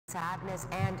Sadness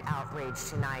and outrage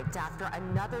tonight after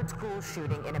another school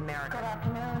shooting in America. Good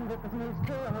afternoon, this is News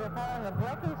 2, and we're following a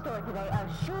breaking story today,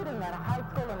 a shooting at a high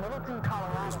school in Littleton,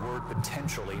 Colorado. There's word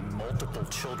potentially multiple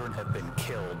children have been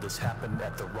killed. This happened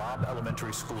at the Robb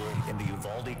Elementary School in the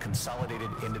Uvalde Consolidated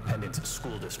Independent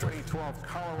School District. 2012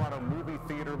 Colorado movie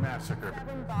theater massacre.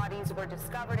 7 bodies were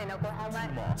discovered in Oklahoma.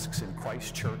 Mosques in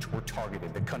Christchurch were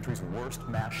targeted, the country's worst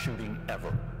mass shooting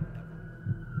ever.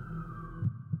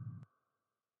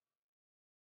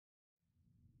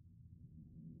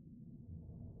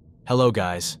 Hello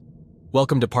guys,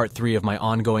 welcome to part 3 of my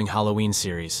ongoing Halloween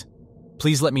series.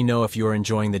 Please let me know if you are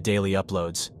enjoying the daily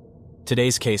uploads.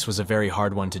 Today's case was a very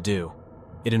hard one to do.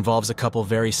 It involves a couple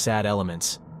very sad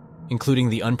elements, including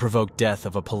the unprovoked death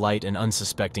of a polite and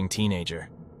unsuspecting teenager.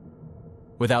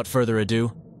 Without further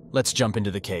ado, let's jump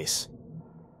into the case.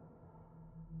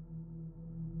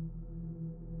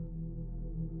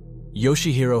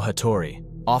 Yoshihiro Hattori,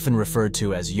 often referred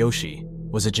to as Yoshi,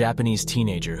 was a Japanese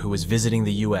teenager who was visiting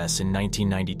the US in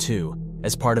 1992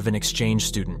 as part of an exchange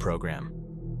student program.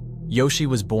 Yoshi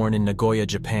was born in Nagoya,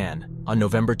 Japan on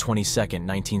November 22,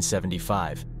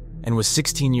 1975, and was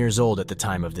 16 years old at the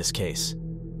time of this case.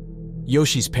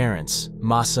 Yoshi's parents,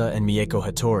 Masa and Mieko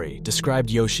Hattori, described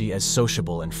Yoshi as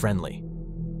sociable and friendly.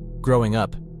 Growing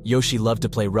up, Yoshi loved to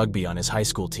play rugby on his high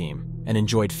school team and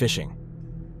enjoyed fishing.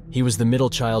 He was the middle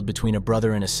child between a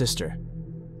brother and a sister.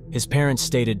 His parents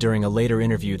stated during a later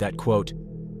interview that, quote,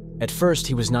 "At first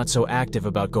he was not so active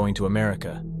about going to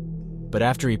America, but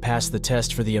after he passed the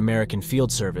test for the American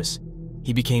Field Service,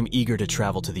 he became eager to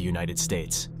travel to the United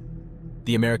States."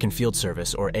 The American Field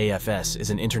Service, or AFS, is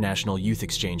an international youth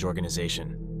exchange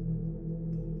organization.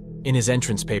 In his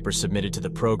entrance paper submitted to the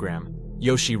program,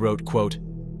 Yoshi wrote, quote,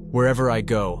 "Wherever I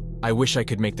go, I wish I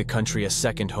could make the country a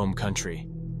second home country.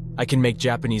 I can make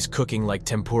Japanese cooking like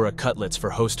tempura cutlets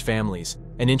for host families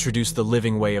and introduce the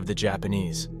living way of the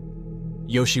Japanese."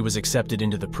 Yoshi was accepted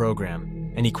into the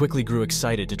program, and he quickly grew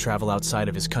excited to travel outside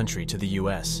of his country to the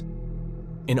US.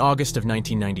 In August of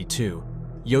 1992,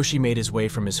 Yoshi made his way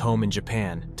from his home in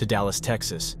Japan to Dallas,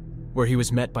 Texas, where he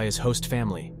was met by his host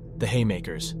family, the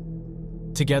Haymakers.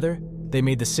 Together, they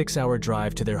made the 6-hour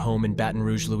drive to their home in Baton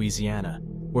Rouge, Louisiana,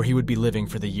 where he would be living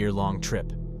for the year-long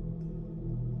trip.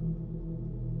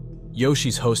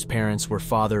 Yoshi's host parents were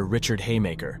father Richard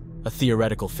Haymaker, a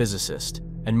theoretical physicist,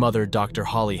 and mother Dr.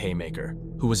 Holly Haymaker,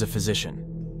 who was a physician.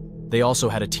 They also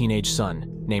had a teenage son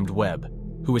named Webb,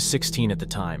 who was 16 at the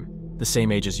time, the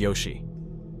same age as Yoshi.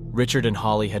 Richard and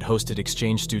Holly had hosted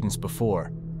exchange students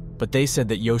before, but they said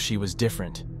that Yoshi was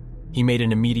different. He made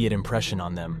an immediate impression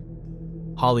on them.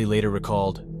 Holly later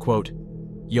recalled, quote,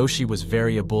 "Yoshi was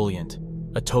very ebullient,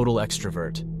 a total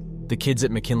extrovert. The kids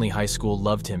at McKinley High School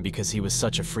loved him because he was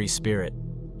such a free spirit.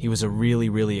 He was a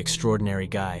really extraordinary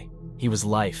guy. He was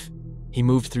life. He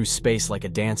moved through space like a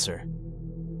dancer."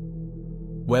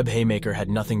 Webb Haymaker had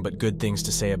nothing but good things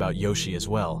to say about Yoshi as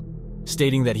well,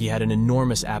 stating that he had an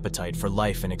enormous appetite for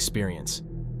life and experience.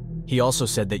 He also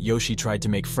said that Yoshi tried to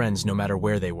make friends no matter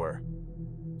where they were.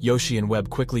 Yoshi and Webb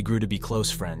quickly grew to be close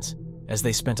friends, as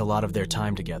they spent a lot of their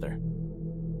time together.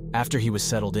 After he was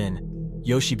settled in,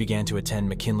 Yoshi began to attend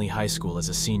McKinley High School as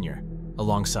a senior,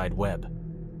 alongside Webb.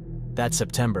 That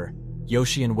September,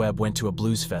 Yoshi and Webb went to a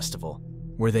blues festival,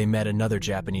 where they met another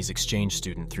Japanese exchange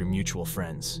student through mutual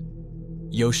friends.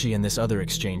 Yoshi and this other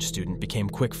exchange student became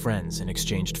quick friends and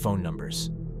exchanged phone numbers.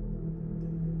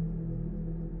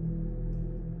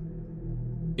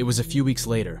 It was a few weeks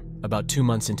later, about 2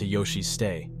 months into Yoshi's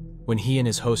stay, when he and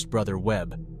his host brother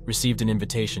Webb received an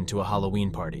invitation to a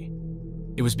Halloween party.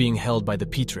 It was being held by the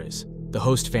Pitres, the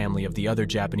host family of the other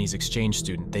Japanese exchange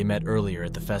student they met earlier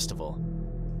at the festival.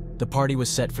 The party was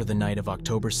set for the night of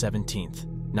October 17th,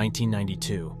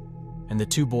 1992, and the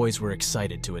two boys were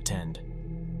excited to attend.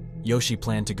 Yoshi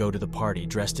planned to go to the party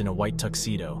dressed in a white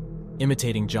tuxedo,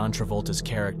 imitating John Travolta's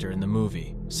character in the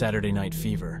movie Saturday Night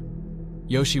Fever.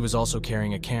 Yoshi was also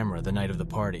carrying a camera the night of the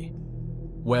party.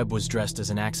 Webb was dressed as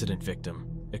an accident victim,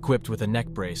 equipped with a neck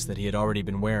brace that he had already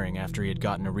been wearing after he had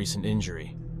gotten a recent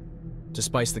injury. To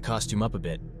spice the costume up a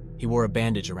bit, he wore a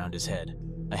bandage around his head,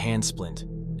 a hand splint,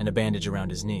 and a bandage around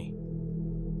his knee.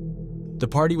 The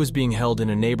party was being held in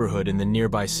a neighborhood in the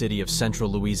nearby city of Central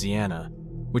Louisiana,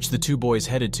 which the two boys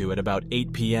headed to at about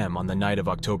 8 p.m. on the night of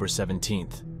October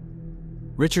 17th.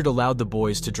 Richard allowed the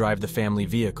boys to drive the family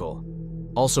vehicle,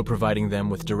 also providing them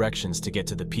with directions to get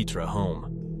to the Petra home.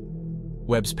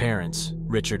 Webb's parents,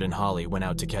 Richard and Holly, went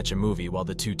out to catch a movie while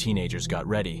the two teenagers got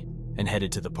ready and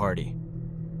headed to the party.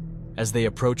 As they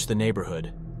approached the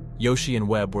neighborhood, Yoshi and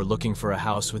Webb were looking for a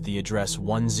house with the address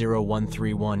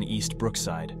 10131 East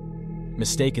Brookside.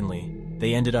 Mistakenly,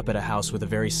 They ended up at a house with a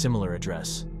very similar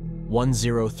address,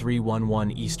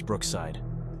 10311 East Brookside.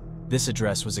 This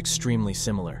address was extremely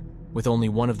similar, with only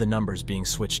one of the numbers being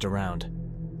switched around.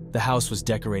 The house was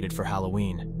decorated for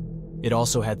Halloween. It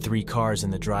also had 3 cars in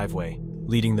the driveway,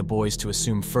 leading the boys to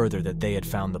assume further that they had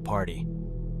found the party.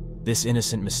 This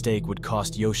innocent mistake would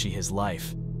cost Yoshi his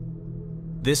life.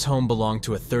 This home belonged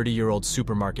to a 30-year-old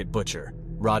supermarket butcher,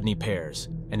 Rodney Pears,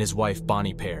 and his wife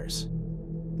Bonnie Pears.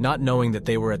 Not knowing that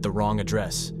they were at the wrong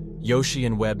address, Yoshi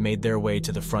and Webb made their way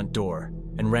to the front door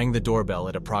and rang the doorbell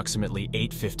at approximately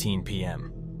 8:15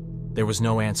 p.m. There was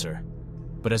no answer,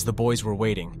 but as the boys were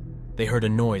waiting, they heard a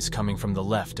noise coming from the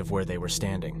left of where they were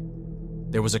standing.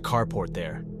 There was a carport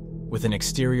there, with an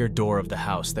exterior door of the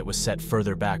house that was set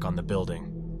further back on the building.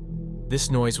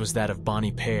 This noise was that of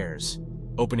Bonnie Pears,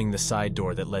 opening the side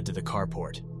door that led to the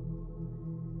carport.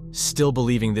 Still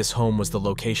believing this home was the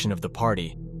location of the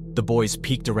party, the boys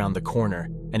peeked around the corner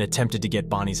and attempted to get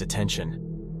Bonnie's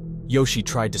attention. Yoshi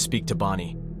tried to speak to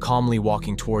Bonnie, calmly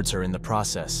walking towards her in the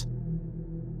process.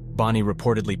 Bonnie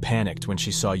reportedly panicked when she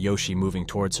saw Yoshi moving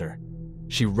towards her.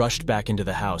 She rushed back into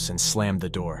the house and slammed the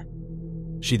door.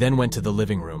 She then went to the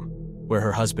living room, where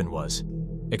her husband was,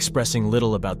 expressing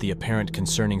little about the apparent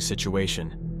concerning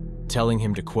situation, telling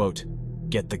him to, quote,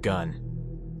 "get the gun."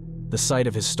 The sight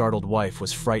of his startled wife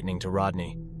was frightening to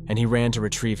Rodney, and he ran to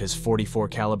retrieve his .44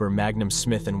 caliber Magnum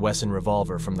Smith & Wesson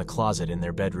revolver from the closet in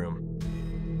their bedroom.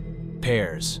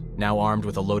 Pears, now armed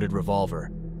with a loaded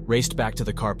revolver, raced back to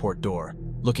the carport door,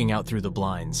 looking out through the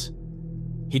blinds.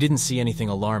 He didn't see anything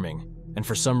alarming, and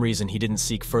for some reason he didn't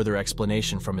seek further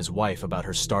explanation from his wife about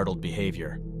her startled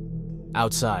behavior.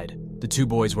 Outside, the 2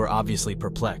 boys were obviously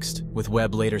perplexed, with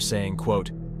Webb later saying,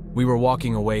 quote, "We were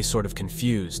walking away sort of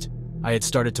confused. I had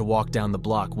started to walk down the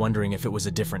block wondering if it was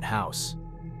a different house."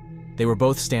 They were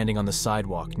both standing on the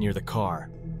sidewalk near the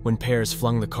car when Pears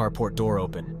flung the carport door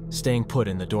open, staying put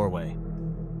in the doorway.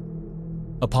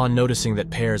 Upon noticing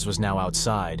that Pears was now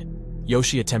outside,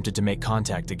 Yoshi attempted to make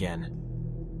contact again.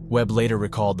 Webb later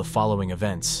recalled the following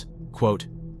events, quote,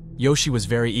 "Yoshi was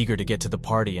very eager to get to the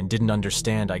party and didn't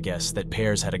understand, I guess, that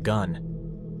Pears had a gun.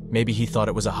 Maybe he thought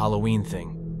it was a Halloween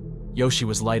thing. Yoshi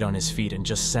was light on his feet and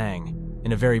just sang,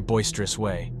 in a very boisterous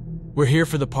way, 'We're here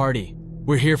for the party!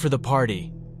 We're here for the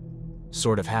party!'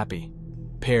 Sort of happy,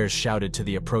 Pears shouted to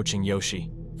the approaching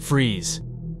Yoshi, 'Freeze!'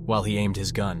 while he aimed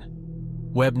his gun.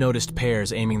 Webb noticed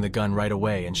Pears aiming the gun right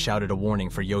away and shouted a warning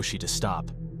for Yoshi to stop.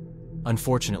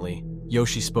 Unfortunately,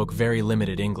 Yoshi spoke very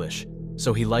limited English,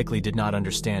 so he likely did not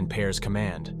understand Pears'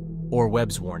 command, or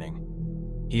Webb's warning.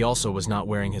 He also was not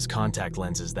wearing his contact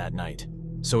lenses that night,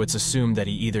 so it's assumed that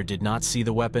he either did not see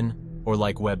the weapon, or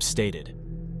like Webb stated,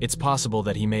 it's possible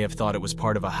that he may have thought it was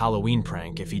part of a Halloween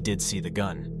prank if he did see the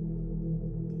gun.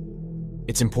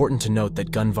 It's important to note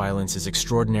that gun violence is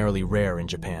extraordinarily rare in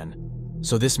Japan,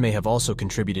 so this may have also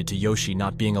contributed to Yoshi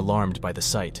not being alarmed by the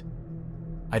sight.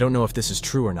 I don't know if this is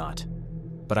true or not,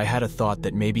 but I had a thought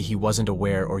that maybe he wasn't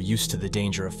aware or used to the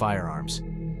danger of firearms.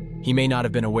 He may not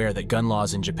have been aware that gun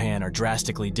laws in Japan are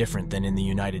drastically different than in the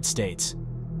United States.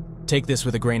 Take this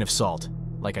with a grain of salt.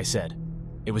 Like I said,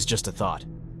 it was just a thought.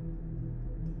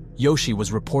 Yoshi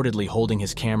was reportedly holding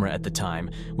his camera at the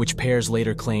time, which Pears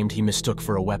later claimed he mistook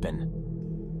for a weapon.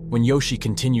 When Yoshi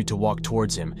continued to walk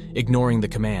towards him, ignoring the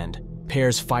command,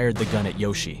 Pears fired the gun at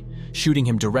Yoshi, shooting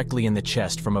him directly in the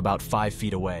chest from about 5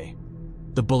 feet away.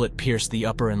 The bullet pierced the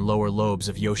upper and lower lobes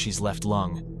of Yoshi's left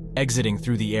lung, exiting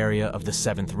through the area of the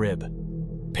 7th rib.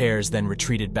 Pears then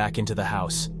retreated back into the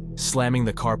house, slamming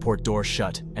the carport door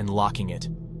shut and locking it,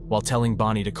 while telling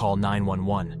Bonnie to call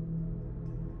 911.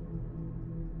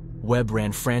 Webb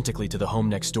ran frantically to the home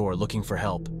next door looking for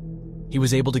help. He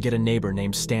was able to get a neighbor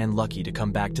named Stan Lucky to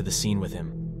come back to the scene with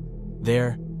him.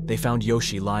 There, they found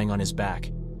Yoshi lying on his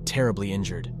back, terribly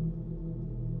injured.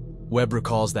 Webb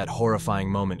recalls that horrifying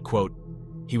moment, quote,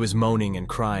 "He was moaning and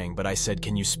crying, but I said,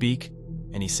 'Can you speak?'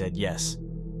 And he said yes.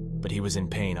 But he was in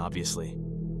pain, obviously."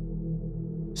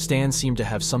 Stan seemed to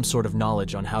have some sort of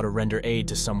knowledge on how to render aid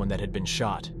to someone that had been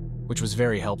shot, which was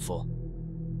very helpful.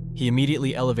 He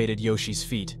immediately elevated Yoshi's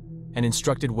feet and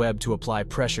instructed Webb to apply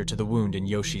pressure to the wound in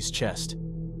Yoshi's chest.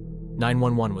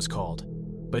 911 was called,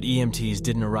 but EMTs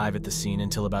didn't arrive at the scene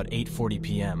until about 8:40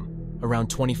 p.m., around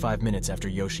 25 minutes after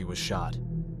Yoshi was shot.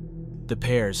 The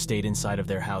Pears stayed inside of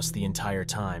their house the entire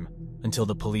time, until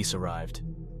the police arrived.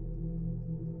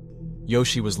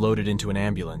 Yoshi was loaded into an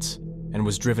ambulance and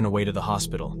was driven away to the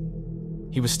hospital.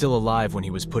 He was still alive when he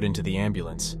was put into the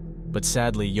ambulance, but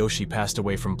sadly Yoshi passed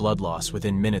away from blood loss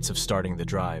within minutes of starting the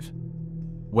drive.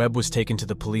 Webb was taken to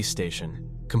the police station,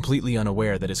 completely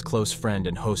unaware that his close friend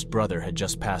and host brother had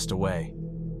just passed away.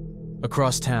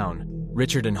 Across town,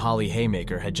 Richard and Holly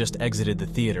Haymaker had just exited the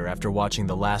theater after watching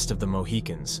The Last of the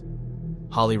Mohicans.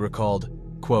 Holly recalled,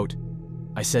 quote,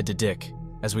 "I said to Dick,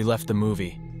 as we left the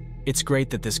movie, it's great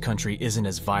that this country isn't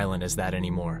as violent as that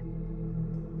anymore."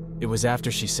 It was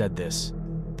after she said this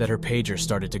that her pager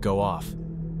started to go off.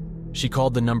 She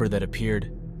called the number that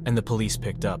appeared, and the police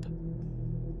picked up.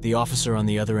 The officer on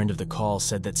the other end of the call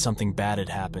said that something bad had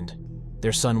happened.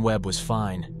 Their son Webb was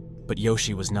fine, but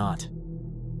Yoshi was not.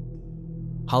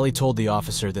 Holly told the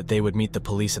officer that they would meet the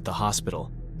police at the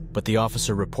hospital, but the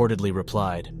officer reportedly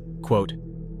replied, quote,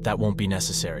 "That won't be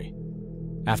necessary."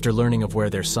 After learning of where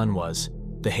their son was,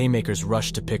 the Haymakers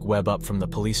rushed to pick Webb up from the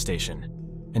police station,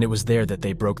 and it was there that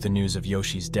they broke the news of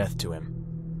Yoshi's death to him.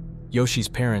 Yoshi's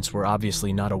parents were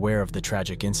obviously not aware of the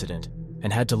tragic incident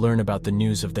and had to learn about the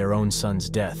news of their own son's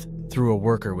death through a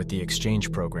worker with the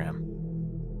exchange program.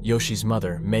 Yoshi's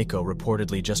mother, Mako,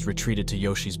 reportedly just retreated to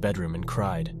Yoshi's bedroom and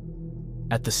cried.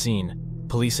 At the scene,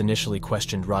 police initially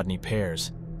questioned Rodney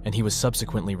Pears, and he was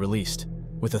subsequently released,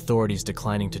 with authorities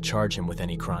declining to charge him with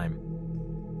any crime.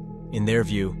 In their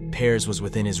view, Pears was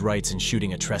within his rights in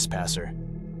shooting a trespasser.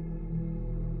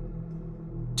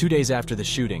 2 days after the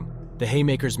shooting, the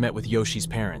Haymakers met with Yoshi's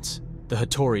parents, the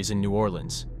Hattoris in New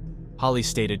Orleans. Holly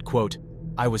stated, quote,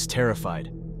 "I was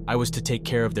terrified. I was to take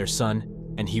care of their son,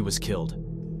 and he was killed."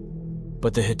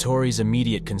 But the Hattori's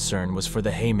immediate concern was for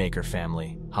the Haymaker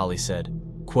family, Holly said.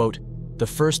 Quote, "The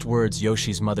first words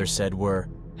Yoshi's mother said were,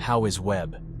 'How is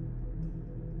Webb?'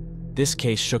 This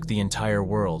case shook the entire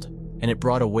world, and it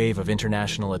brought a wave of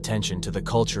international attention to the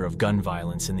culture of gun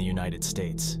violence in the United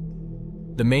States.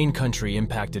 The main country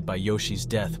impacted by Yoshi's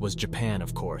death was Japan,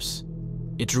 of course.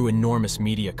 It drew enormous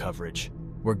media coverage,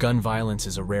 where gun violence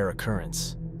is a rare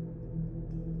occurrence.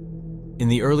 In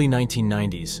the early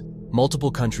 1990s,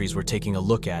 multiple countries were taking a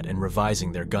look at and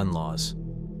revising their gun laws.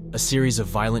 A series of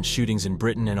violent shootings in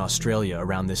Britain and Australia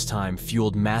around this time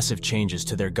fueled massive changes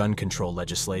to their gun control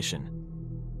legislation.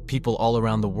 People all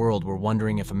around the world were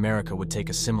wondering if America would take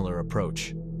a similar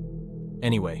approach.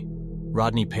 Anyway,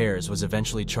 Rodney Pears was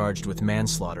eventually charged with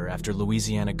manslaughter after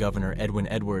Louisiana Governor Edwin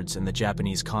Edwards and the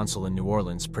Japanese consul in New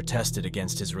Orleans protested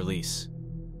against his release.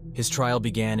 His trial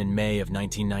began in May of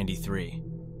 1993.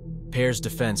 Pears'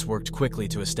 defense worked quickly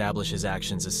to establish his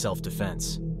actions as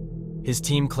self-defense. His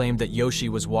team claimed that Yoshi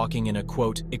was walking in a,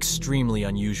 quote, "extremely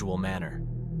unusual manner."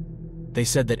 They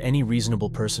said that any reasonable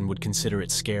person would consider it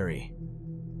scary.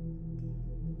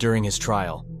 During his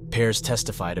trial, Pears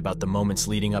testified about the moments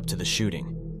leading up to the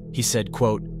shooting. He said,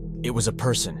 quote, "It was a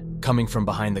person coming from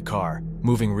behind the car,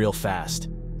 moving real fast.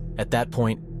 At that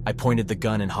point, I pointed the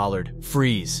gun and hollered,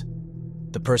 'Freeze!'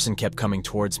 The person kept coming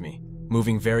towards me,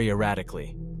 moving very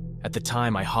erratically. At the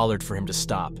time, I hollered for him to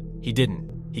stop. He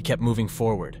didn't. He kept moving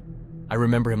forward. I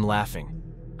remember him laughing.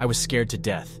 I was scared to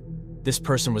death. This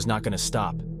person was not going to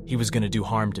stop. He was going to do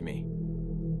harm to me."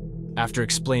 After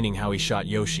explaining how he shot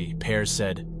Yoshi, Pears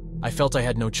said, "I felt I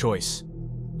had no choice.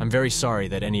 I'm very sorry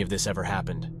that any of this ever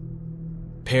happened."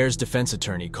 Pears' defense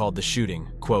attorney called the shooting,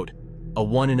 quote, "a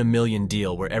one-in-a-million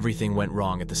deal where everything went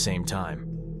wrong at the same time."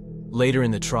 Later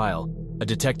in the trial, a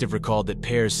detective recalled that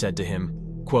Pears said to him,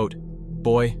 quote,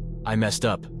 "Boy, I messed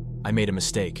up. I made a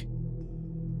mistake."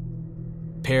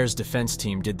 Pears' defense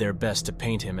team did their best to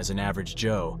paint him as an average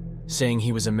Joe, saying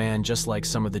he was a man just like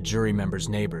some of the jury members'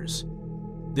 neighbors.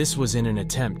 This was in an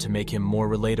attempt to make him more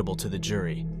relatable to the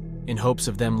jury, in hopes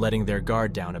of them letting their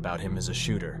guard down about him as a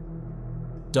shooter.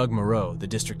 Doug Moreau, the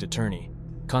district attorney,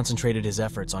 concentrated his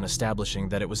efforts on establishing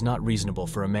that it was not reasonable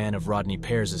for a man of Rodney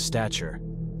Pears' stature,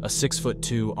 a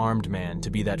 6'2" armed man, to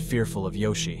be that fearful of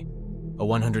Yoshi, a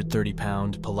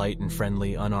 130-pound, polite and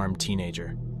friendly, unarmed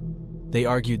teenager. They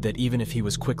argued that even if he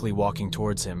was quickly walking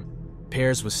towards him,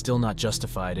 Pears was still not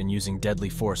justified in using deadly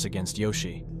force against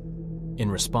Yoshi.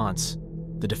 In response,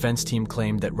 the defense team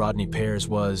claimed that Rodney Pears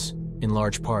was, in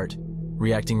large part,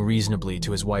 reacting reasonably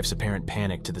to his wife's apparent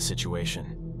panic to the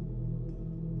situation.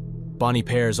 Bonnie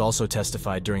Pears also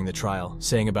testified during the trial,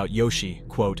 saying about Yoshi,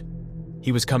 quote,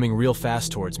 "He was coming real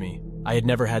fast towards me. I had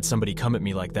never had somebody come at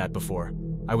me like that before.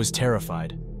 I was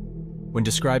terrified." When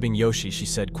describing Yoshi, she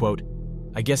said, quote,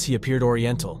 "I guess he appeared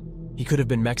Oriental. He could have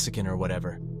been Mexican or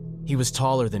whatever. He was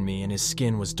taller than me and his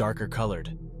skin was darker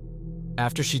colored."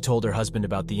 After she told her husband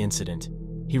about the incident,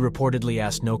 he reportedly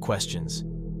asked no questions.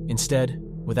 Instead,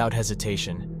 without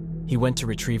hesitation, he went to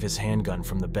retrieve his handgun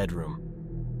from the bedroom.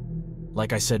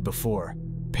 Like I said before,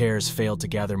 Pears failed to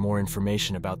gather more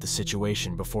information about the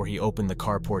situation before he opened the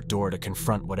carport door to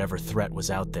confront whatever threat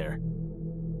was out there.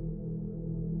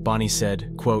 Bonnie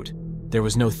said, quote, "There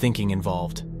was no thinking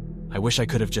involved. I wish I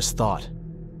could have just thought."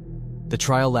 The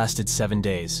trial lasted 7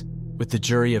 days, with the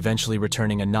jury eventually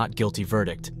returning a not guilty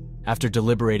verdict, after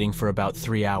deliberating for about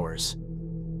 3 hours.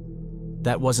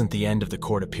 That wasn't the end of the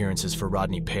court appearances for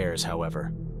Rodney Pears,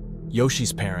 however.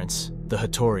 Yoshi's parents, the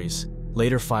Hattoris,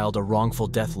 later filed a wrongful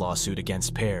death lawsuit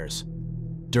against Pears.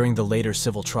 During the later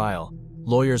civil trial,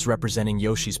 lawyers representing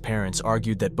Yoshi's parents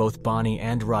argued that both Bonnie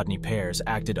and Rodney Pears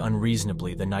acted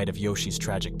unreasonably the night of Yoshi's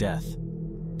tragic death.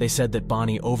 They said that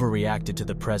Bonnie overreacted to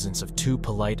the presence of 2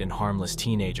 polite and harmless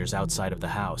teenagers outside of the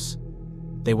house.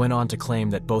 They went on to claim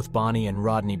that both Bonnie and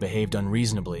Rodney behaved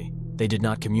unreasonably, they did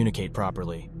not communicate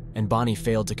properly, and Bonnie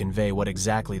failed to convey what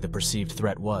exactly the perceived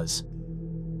threat was.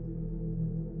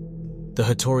 The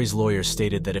Hattori's lawyers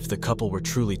stated that if the couple were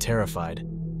truly terrified,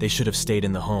 they should have stayed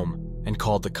in the home and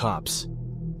called the cops.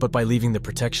 But by leaving the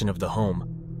protection of the home,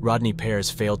 Rodney Pears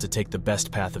failed to take the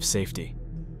best path of safety.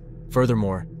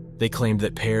 Furthermore, they claimed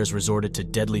that Pears resorted to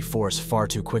deadly force far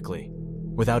too quickly.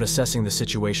 Without assessing the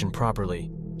situation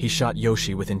properly, he shot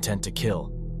Yoshi with intent to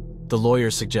kill. The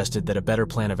lawyers suggested that a better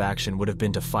plan of action would have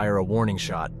been to fire a warning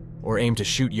shot or aim to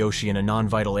shoot Yoshi in a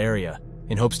non-vital area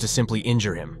in hopes to simply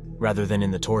injure him, rather than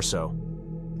in the torso.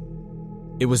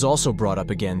 It was also brought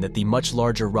up again that the much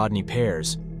larger Rodney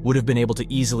Pears would have been able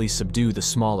to easily subdue the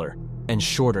smaller and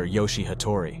shorter Yoshi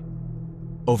Hattori.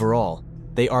 Overall,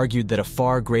 they argued that a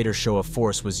far greater show of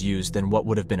force was used than what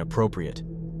would have been appropriate.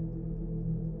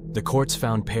 The courts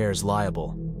found Pears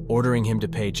liable, ordering him to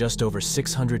pay just over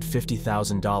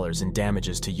 $650,000 in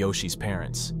damages to Yoshi's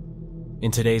parents.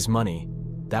 In today's money,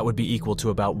 that would be equal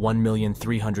to about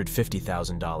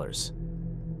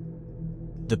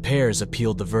 $1,350,000. The Pears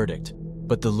appealed the verdict,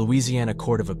 but the Louisiana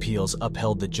Court of Appeals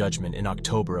upheld the judgment in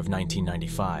October of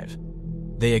 1995.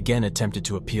 They again attempted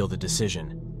to appeal the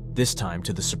decision, this time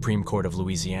to the Supreme Court of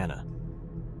Louisiana.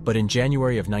 But in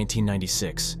January of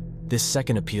 1996, this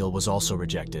second appeal was also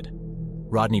rejected.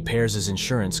 Rodney Pears'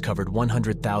 insurance covered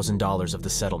 $100,000 of the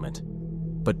settlement,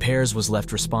 but Pears was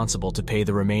left responsible to pay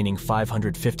the remaining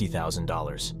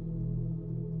 $550,000.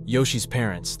 Yoshi's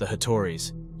parents, the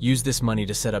Hattoris, used this money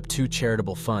to set up 2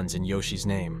 charitable funds in Yoshi's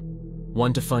name.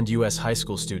 One to fund U.S. high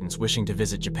school students wishing to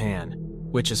visit Japan,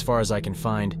 which, as far as I can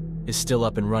find, is still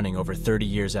up and running over 30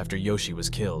 years after Yoshi was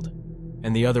killed.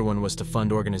 And the other one was to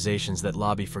fund organizations that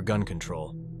lobby for gun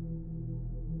control.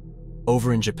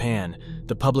 Over in Japan,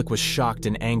 the public was shocked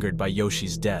and angered by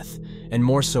Yoshi's death, and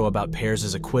more so about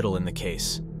Pears' acquittal in the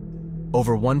case.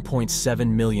 Over 1.7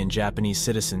 million Japanese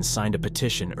citizens signed a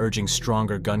petition urging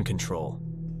stronger gun control.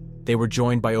 They were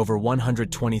joined by over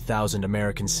 120,000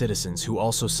 American citizens who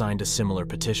also signed a similar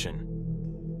petition.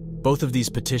 Both of these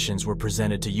petitions were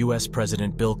presented to U.S.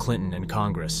 President Bill Clinton and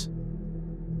Congress.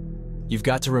 You've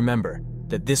got to remember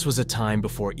that this was a time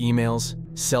before emails,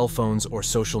 cell phones, or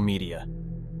social media.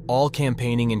 All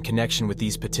campaigning in connection with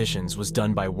these petitions was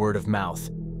done by word of mouth,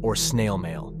 or snail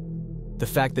mail. The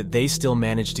fact that they still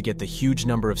managed to get the huge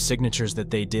number of signatures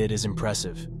that they did is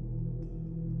impressive.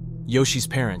 Yoshi's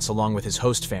parents, along with his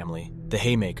host family, the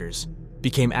Haymakers,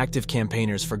 became active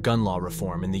campaigners for gun law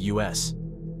reform in the U.S.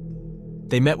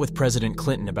 They met with President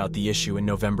Clinton about the issue in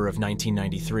November of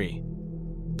 1993.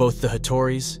 Both the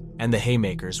Hattoris and the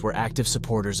Haymakers were active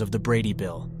supporters of the Brady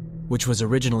Bill, which was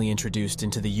originally introduced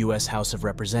into the U.S. House of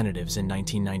Representatives in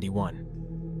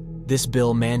 1991. This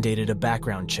bill mandated a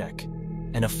background check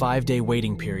and a 5-day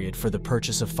waiting period for the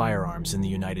purchase of firearms in the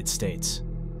United States.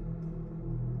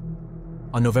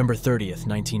 On November 30th,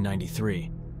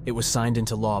 1993, it was signed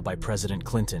into law by President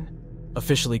Clinton,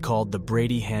 officially called the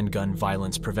Brady Handgun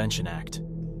Violence Prevention Act.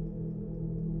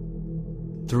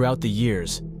 Throughout the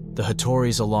years, the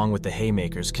Hattoris along with the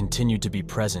Haymakers continued to be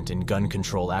present in gun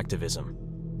control activism.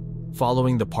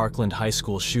 Following the Parkland High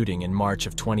School shooting in March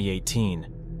of 2018,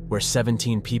 where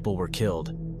 17 people were killed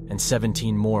and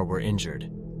 17 more were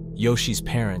injured, Yoshi's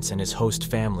parents and his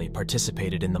host family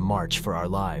participated in the March for Our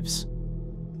Lives.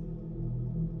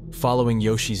 Following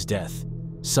Yoshi's death,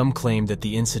 some claimed that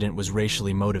the incident was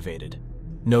racially motivated,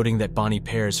 noting that Bonnie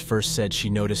Pears first said she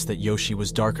noticed that Yoshi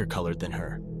was darker colored than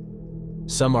her.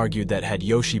 Some argued that had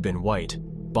Yoshi been white,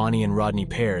 Bonnie and Rodney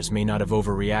Pears may not have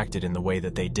overreacted in the way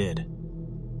that they did.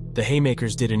 The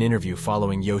Haymakers did an interview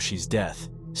following Yoshi's death,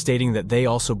 stating that they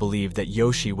also believed that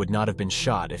Yoshi would not have been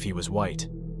shot if he was white.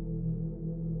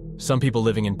 Some people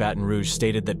living in Baton Rouge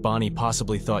stated that Bonnie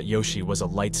possibly thought Yoshi was a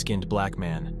light-skinned black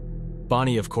man.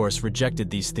 Bonnie, of course, rejected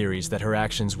these theories that her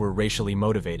actions were racially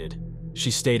motivated.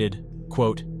 She stated,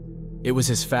 quote, "It was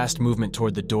his fast movement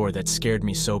toward the door that scared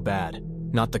me so bad,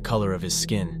 not the color of his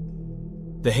skin."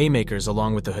 The Haymakers,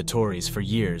 along with the Hattoris for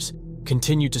years,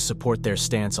 continued to support their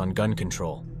stance on gun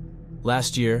control.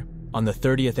 Last year, on the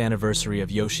 30th anniversary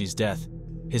of Yoshi's death,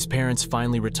 his parents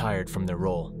finally retired from their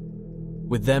role.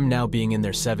 With them now being in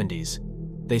their 70s,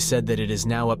 They said that it is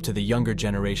now up to the younger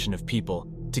generation of people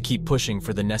to keep pushing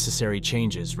for the necessary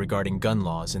changes regarding gun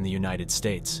laws in the United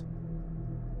States.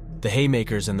 The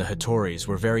Haymakers and the Hattoris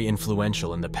were very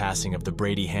influential in the passing of the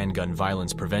Brady Handgun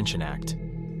Violence Prevention Act.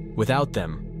 Without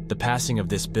them, the passing of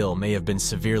this bill may have been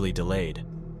severely delayed.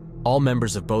 All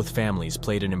members of both families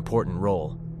played an important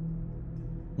role.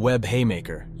 Webb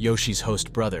Haymaker, Yoshi's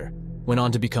host brother, went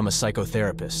on to become a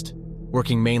psychotherapist,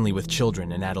 working mainly with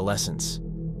children and adolescents.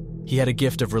 He had a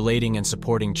gift of relating and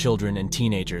supporting children and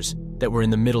teenagers that were in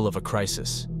the middle of a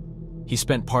crisis. He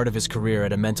spent part of his career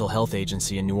at a mental health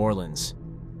agency in New Orleans,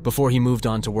 before he moved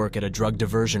on to work at a drug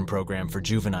diversion program for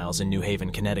juveniles in New Haven,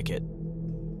 Connecticut.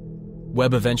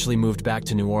 Webb eventually moved back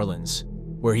to New Orleans,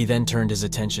 where he then turned his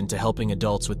attention to helping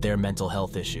adults with their mental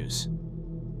health issues.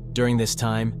 During this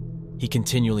time, he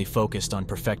continually focused on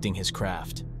perfecting his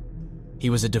craft. He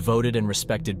was a devoted and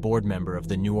respected board member of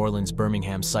the New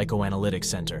Orleans-Birmingham Psychoanalytic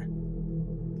Center.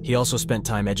 He also spent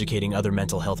time educating other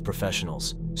mental health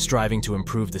professionals, striving to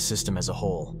improve the system as a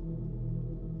whole.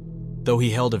 Though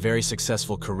he held a very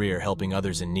successful career helping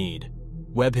others in need,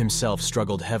 Webb himself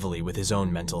struggled heavily with his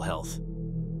own mental health.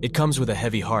 It comes with a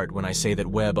heavy heart when I say that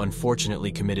Webb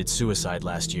unfortunately committed suicide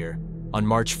last year, on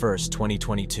March 1,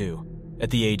 2022,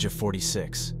 at the age of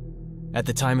 46. At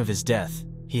the time of his death,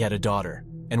 he had a daughter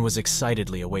and was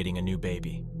excitedly awaiting a new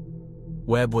baby.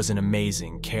 Webb was an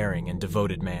amazing, caring, and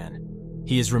devoted man.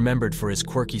 He is remembered for his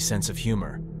quirky sense of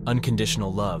humor,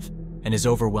 unconditional love, and his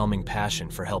overwhelming passion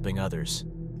for helping others.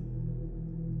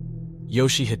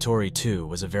 Yoshi Hattori, too,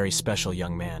 was a very special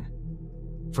young man.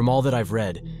 From all that I've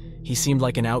read, he seemed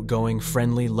like an outgoing,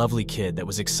 friendly, lovely kid that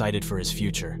was excited for his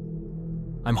future.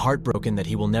 I'm heartbroken that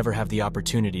he will never have the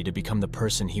opportunity to become the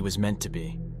person he was meant to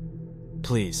be.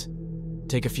 Please,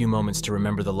 take a few moments to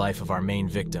remember the life of our main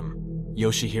victim,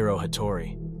 Yoshihiro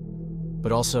Hattori.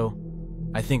 But also,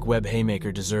 I think Webb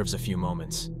Haymaker deserves a few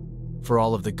moments, for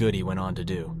all of the good he went on to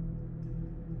do.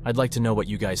 I'd like to know what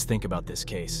you guys think about this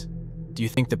case. Do you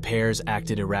think the pairs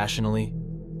acted irrationally?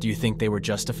 Do you think they were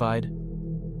justified?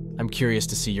 I'm curious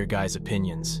to see your guys'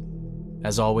 opinions.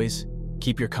 As always,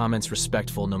 keep your comments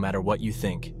respectful no matter what you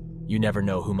think. You never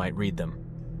know who might read them.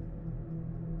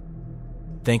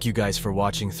 Thank you guys for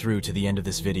watching through to the end of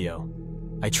this video.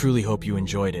 I truly hope you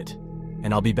enjoyed it,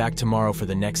 and I'll be back tomorrow for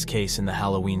the next case in the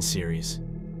Halloween series.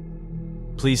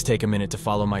 Please take a minute to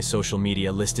follow my social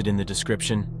media listed in the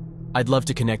description. I'd love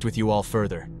to connect with you all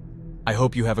further. I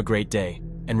hope you have a great day,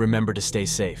 and remember to stay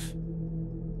safe.